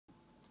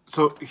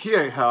So here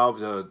I have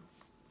the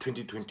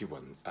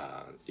 2021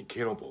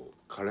 Ikenobo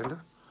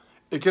calendar.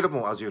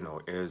 Ikenobo, as you know,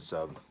 is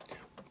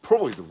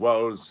probably the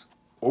world's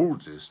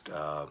oldest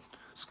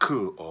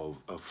school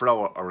of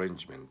flower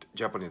arrangement,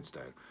 Japanese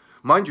style.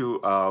 Mind you,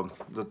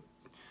 the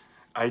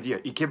idea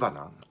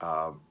ikebana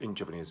in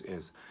Japanese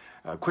is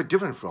quite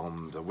different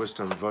from the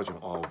Western version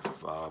of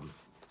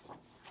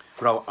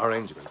flower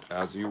arrangement,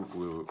 as you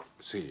will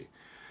see.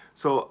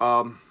 So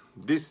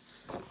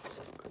this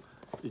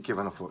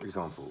ikebana, for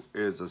example,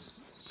 is a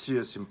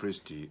sheer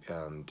simplicity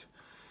and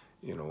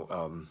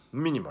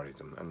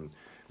minimalism, and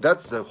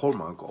that's the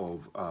hallmark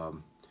of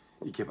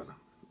ikebana.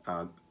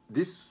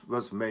 This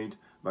was made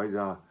by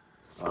the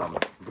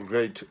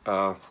great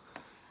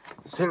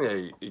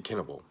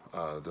Ikenobo,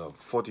 the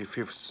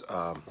 45th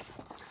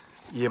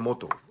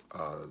Iemoto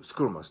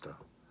schoolmaster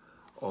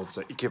of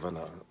the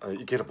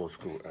Ikenobo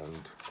school,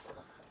 and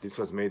this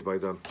was made by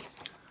the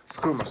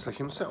schoolmaster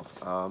himself.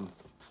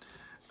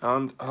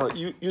 And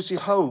you see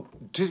how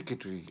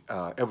delicately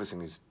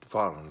everything is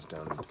balanced,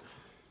 and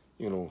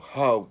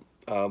how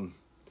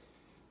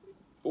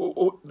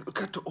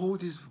look at all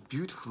these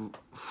beautiful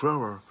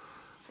flower,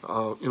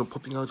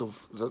 popping out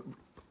of the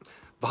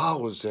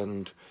boughs,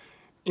 and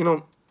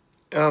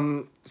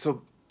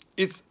so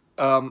it's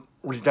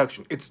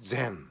reduction. It's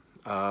Zen.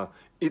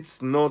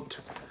 It's not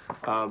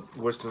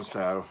Western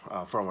style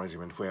flower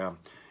arrangement where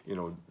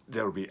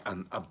there will be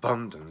an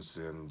abundance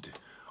and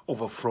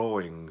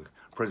overflowing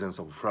presence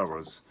of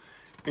flowers.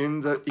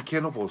 In the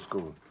Ikenobo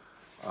school,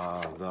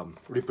 the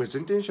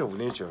representation of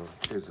nature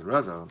is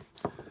rather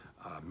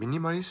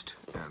minimalist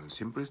and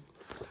simplest,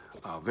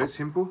 very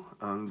simple.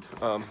 And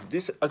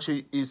this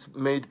actually is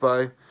made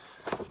by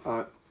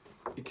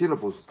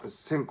Ikenobo's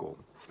Senko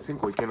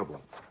Ikenobo,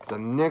 the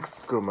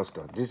next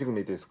schoolmaster,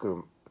 designated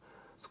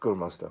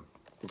schoolmaster,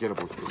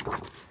 Ikenobo school.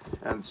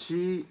 And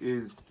she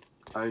is,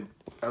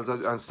 as I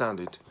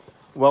understand it,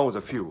 one of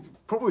the few,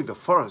 probably the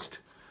first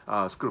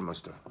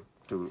schoolmaster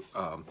to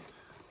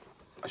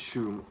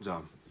assume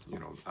the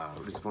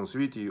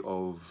responsibility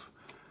of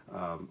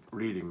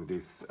leading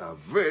this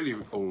very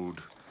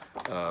old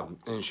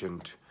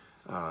ancient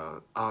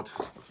art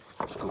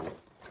school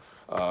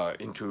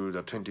into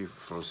the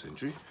 21st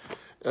century.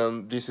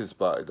 And this is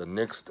by the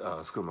next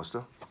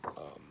schoolmaster,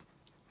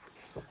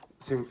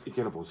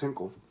 Ikenobo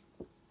Senko.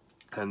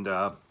 And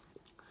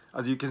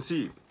as you can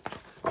see,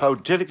 how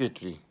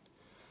delicately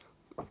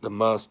the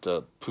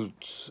master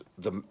puts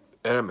the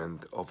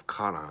element of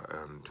color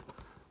and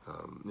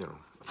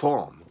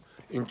form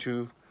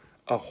into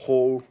a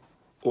whole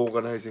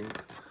organic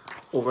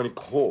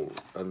whole,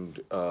 and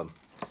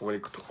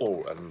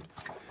and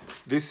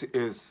this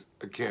is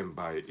again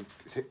by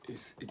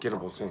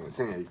Ikenobo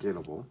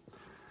Ikenobo,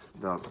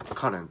 the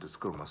current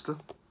schoolmaster.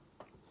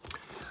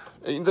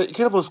 In the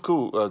Ikenobo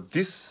school,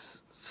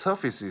 this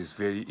surface is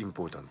very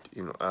important.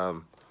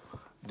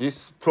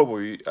 This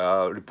probably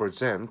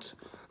represents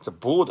the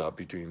border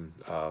between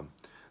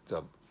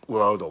the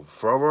world of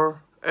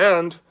flower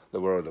and the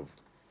world of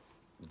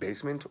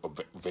basement or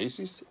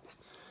vases.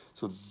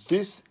 So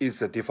this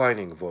is a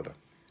defining border.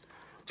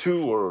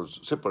 Two worlds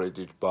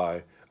separated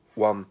by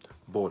one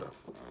border.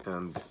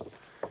 And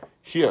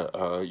here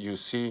you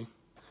see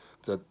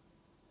the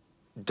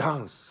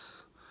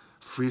dance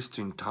freezed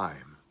in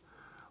time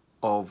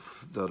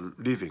of the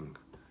living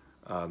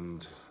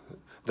and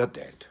the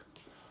dead.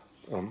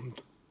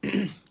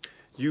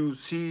 You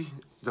see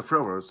the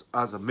flowers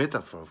as a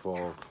metaphor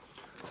for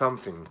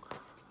something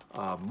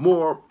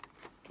more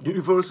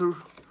universal,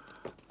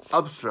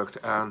 abstract,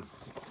 and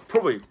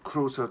probably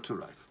closer to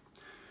life.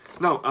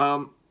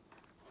 Now,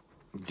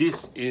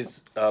 this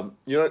is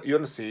you're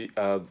gonna see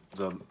a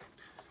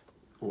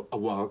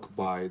work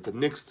by the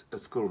next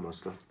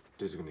schoolmaster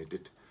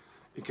designated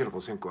Ikenobo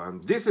Senko,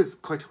 and this is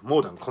quite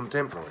modern,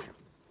 contemporary.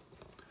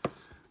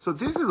 So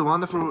this is a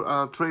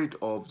wonderful trait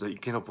of the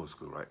Ikenobo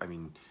school, right? I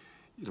mean,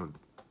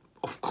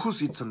 of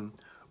course it's an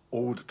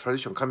old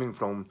tradition coming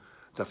from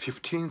the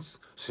 15th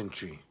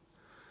century.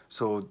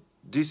 So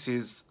this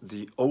is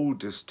the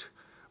oldest,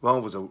 one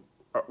of the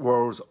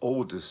world's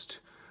oldest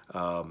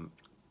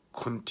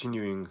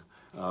continuing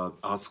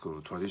art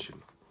school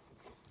tradition.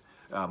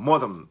 More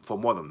than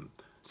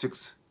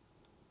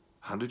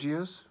 600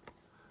 years,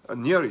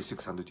 nearly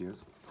 600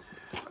 years.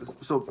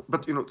 So,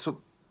 but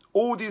so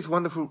all these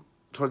wonderful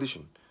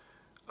tradition,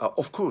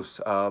 of course,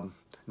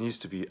 needs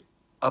to be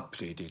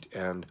updated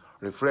and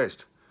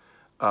refreshed.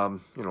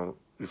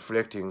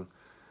 Reflecting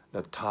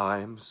the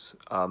times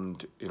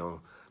and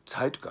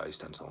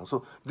zeitgeist and so on.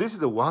 So this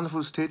is a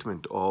wonderful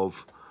statement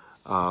of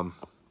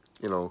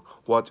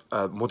what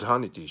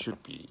modernity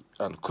should be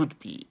and could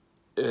be.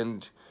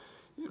 And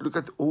look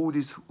at all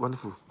these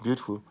wonderful,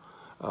 beautiful,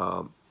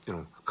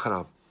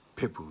 color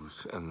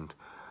pebbles and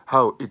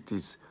how it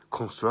is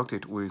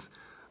constructed with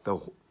the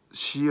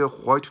sheer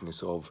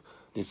whiteness of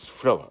this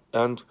flower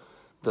and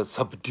the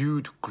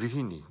subdued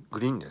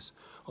greenness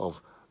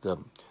of the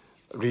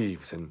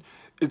leaves. And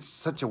it's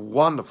such a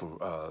wonderful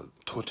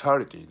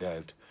totality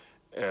that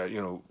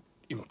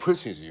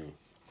impresses you.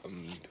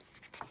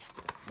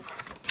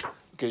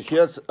 Okay,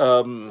 here's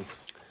another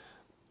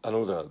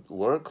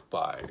work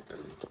by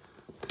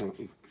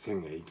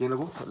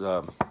Ikenobo,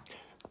 the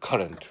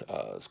current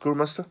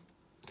schoolmaster.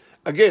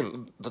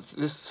 Again,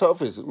 this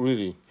surf is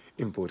really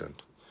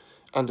important,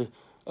 and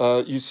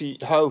you see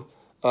how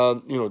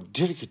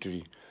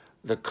delicately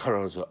the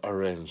colors are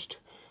arranged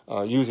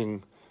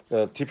using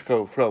the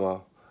typical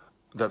flower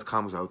that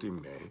comes out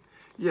in May.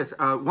 Yes,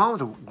 one of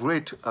the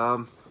great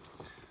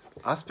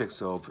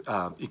aspects of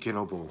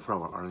Ikenobo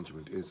flower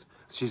arrangement is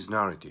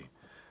seasonality.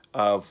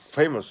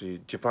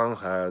 Famously, Japan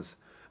has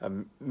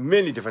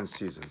many different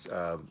seasons,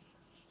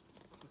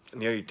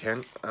 nearly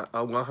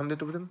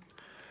 100 of them.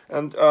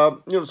 And,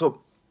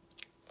 so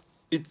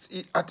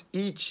at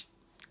each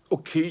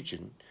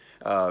occasion,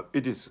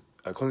 it is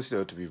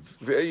considered to be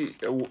very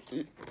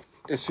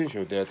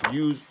essential that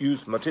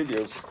use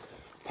materials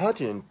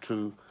pertinent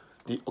to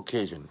the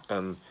occasion.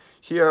 And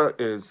here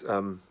is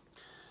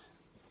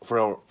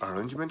flower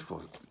arrangement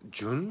for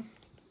June,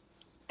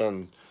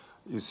 and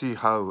you see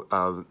how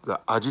the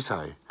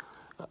ajisai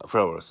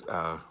flowers,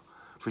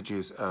 which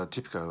is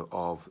typical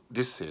of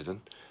this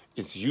season,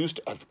 is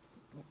used at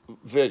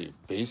very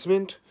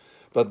basement,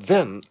 but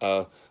then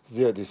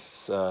there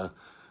this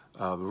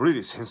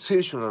really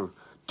sensational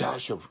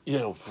dash of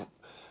yellow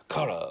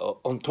color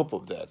on top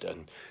of that,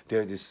 and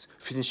there's this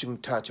finishing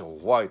touch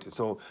of white.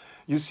 So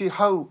you see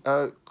how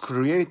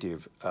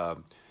creative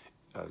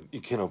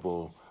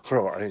Ikenobo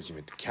flower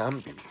arrangement can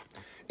be.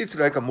 It's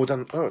like a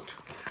modern art.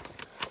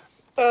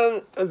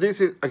 And this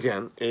is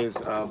again is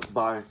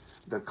by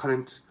the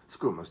current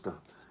schoolmaster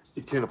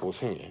Ikenobo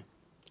Senye.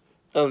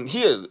 And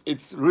here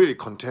it's really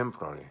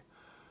contemporary,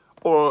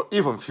 or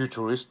even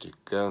futuristic,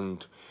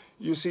 and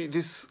you see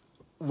this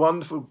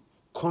wonderful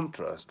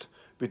contrast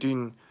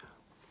between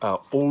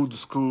old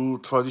school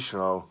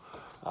traditional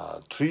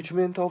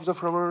treatment of the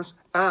flowers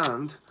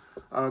and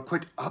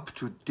quite up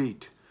to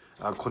date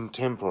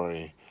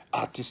contemporary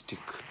artistic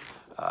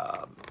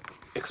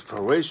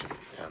exploration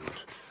and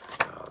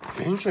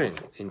venturing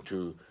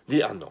into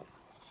the unknown.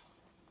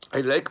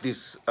 I like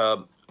this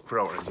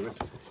flower arrangement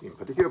in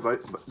particular,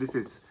 but this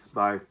is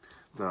by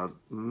the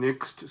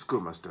next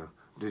schoolmaster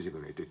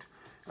designated,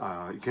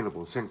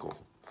 Ikenobo Senko.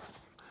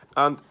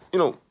 And,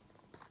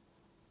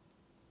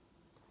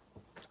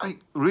 I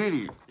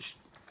really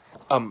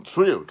am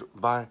thrilled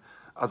by,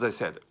 as I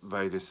said,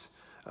 by this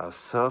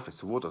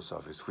surface, water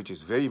surface, which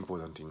is very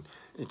important in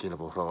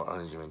Ikenobo flower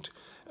arrangement,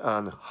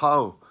 and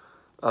how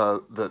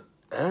the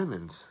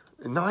elements,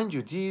 mind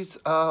you, these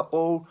are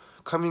all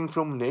coming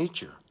from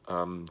nature.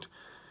 And,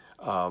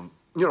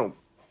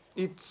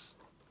 it's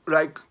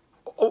like,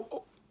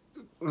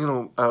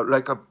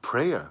 like a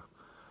prayer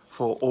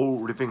for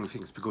all living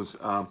things, because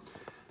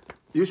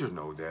you should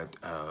know that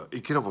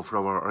Ikenobo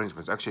flower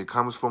arrangements actually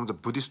comes from the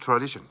Buddhist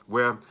tradition,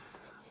 where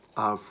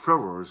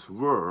flowers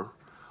were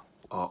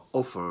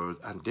offered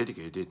and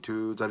dedicated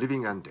to the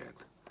living and dead.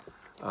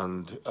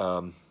 And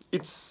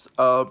it's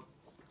a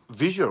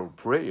visual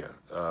prayer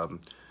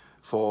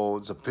for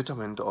the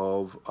betterment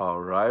of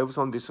our lives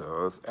on this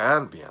earth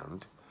and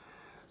beyond.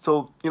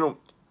 So,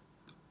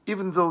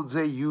 even though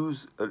they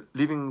use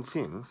living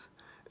things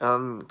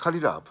and cut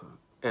it up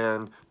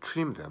and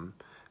trim them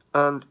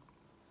and,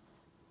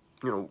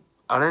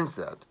 arrange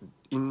that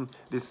in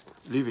this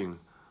living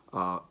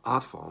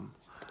art form,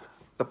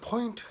 the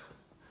point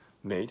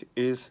made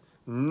is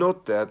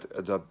not that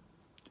the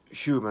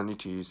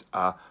humanities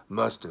are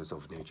masters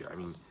of nature. I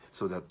mean,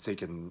 so that they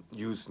can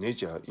use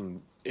nature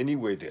in any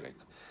way they like.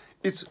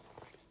 It's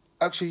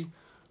actually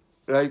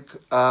like,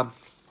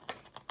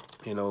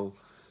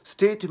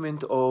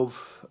 statement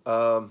of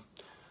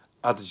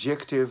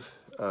adjective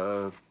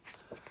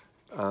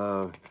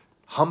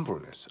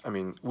humbleness. I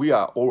mean, we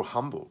are all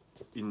humble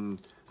in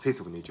face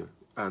of nature,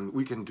 and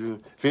we can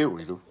do very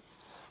little.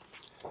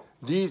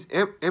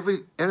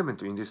 Every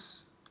element in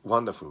this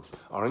wonderful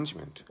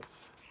arrangement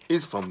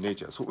is from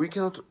nature, so we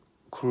cannot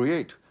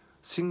create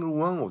single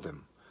one of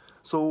them.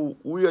 So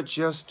we are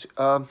just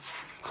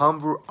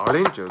humble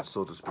arrangers,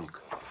 so to speak,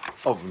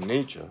 of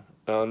nature,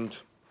 and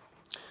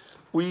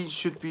we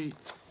should be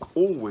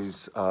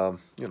always,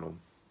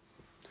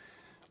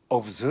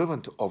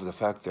 observant of the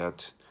fact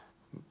that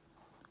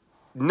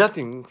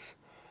nothing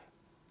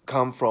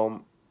come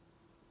from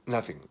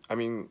nothing. I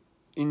mean,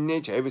 in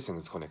nature, everything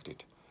is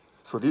connected.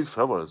 So these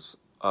flowers,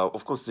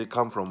 of course, they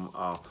come from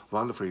a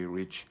wonderfully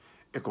rich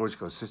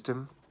ecological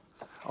system,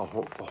 a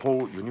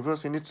whole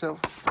universe in itself.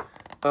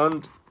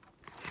 And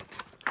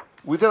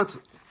without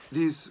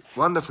these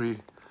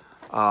wonderfully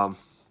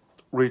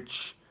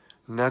rich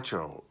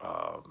natural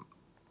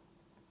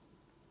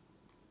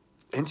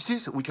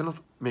entities, we cannot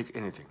make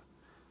anything.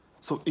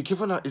 So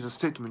ikebana is a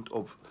statement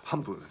of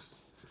humbleness,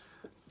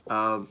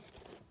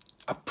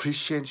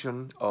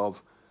 appreciation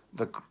of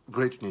the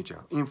great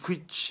nature in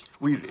which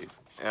we live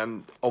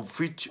and of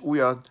which we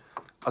are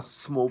a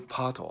small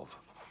part of.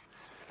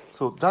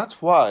 So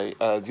that's why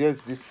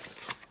there's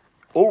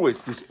always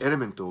this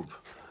element of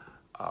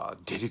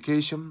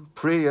dedication,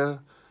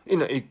 prayer in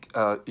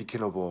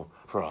Ikenobo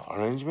flower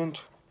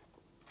arrangement.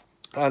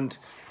 And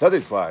that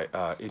is why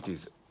it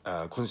is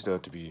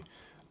considered to be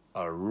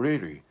a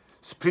really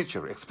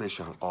spiritual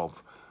expression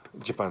of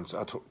Japan's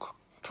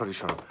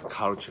traditional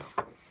culture.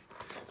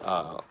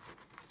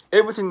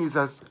 Everything is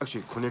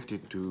actually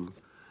connected to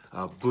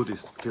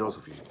Buddhist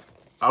philosophy,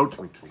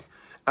 ultimately.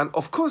 And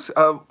of course,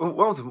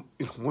 one of the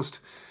most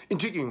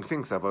intriguing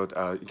things about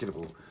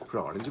Ikenobo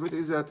flower arrangement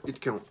is that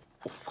it can,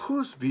 of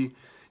course, be,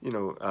 you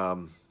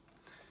know,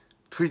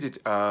 treated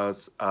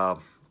as a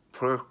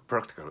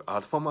practical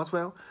art form as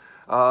well.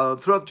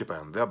 Throughout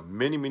Japan, there are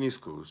many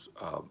schools,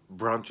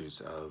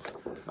 branches of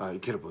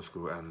Ikenobo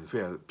school, and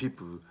where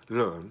people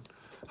learn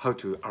how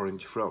to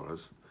arrange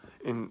flowers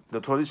in the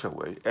traditional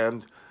way,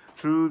 and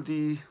through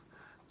the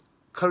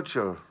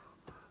culture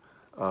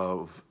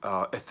of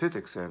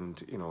aesthetics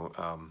and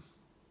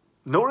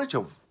knowledge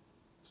of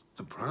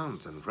the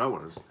plants and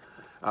flowers,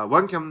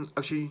 one can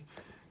actually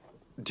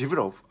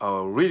develop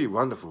a really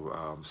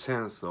wonderful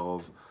sense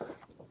of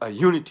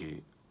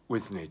unity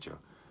with nature,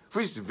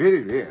 which is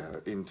very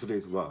rare in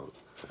today's world.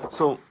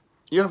 So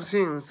you have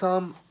seen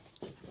some,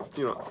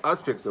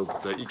 aspects of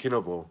the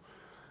Ikenobo,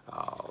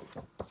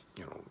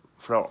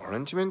 flower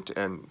arrangement,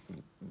 and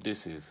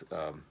this is,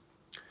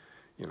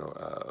 you know,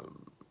 uh,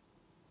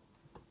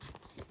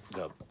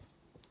 the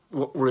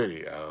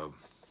really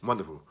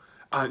wonderful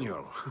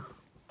annual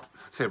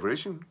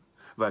celebration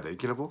by the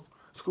Ikenobo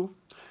school.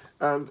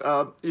 And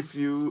if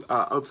you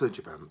are outside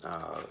Japan,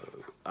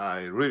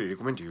 I really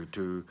recommend you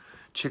to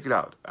check it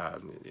out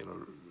and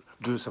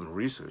do some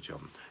research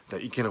on the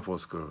Ikenobo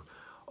school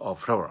of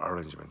flower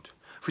arrangement,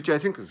 which I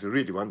think is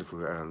really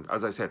wonderful. And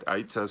as I said,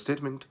 it's a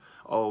statement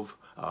of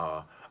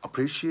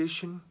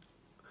appreciation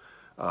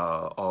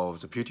of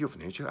the beauty of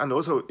nature, and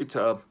also it's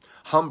a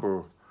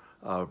humble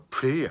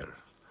prayer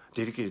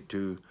dedicated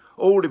to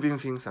all living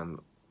things and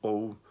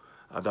all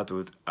that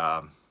would,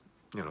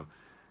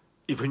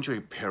 eventually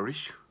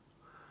perish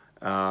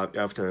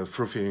after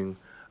fulfilling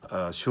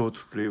a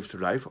short-lived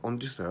life on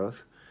this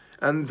earth,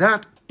 and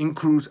that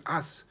includes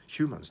us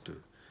humans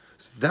too.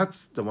 So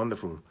that's the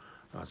wonderful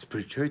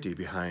spirituality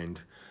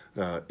behind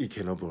the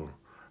Ikenobo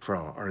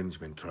flower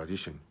arrangement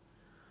tradition,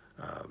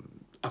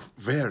 a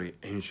very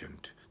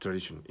ancient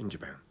tradition in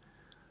Japan,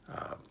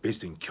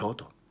 based in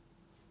Kyoto.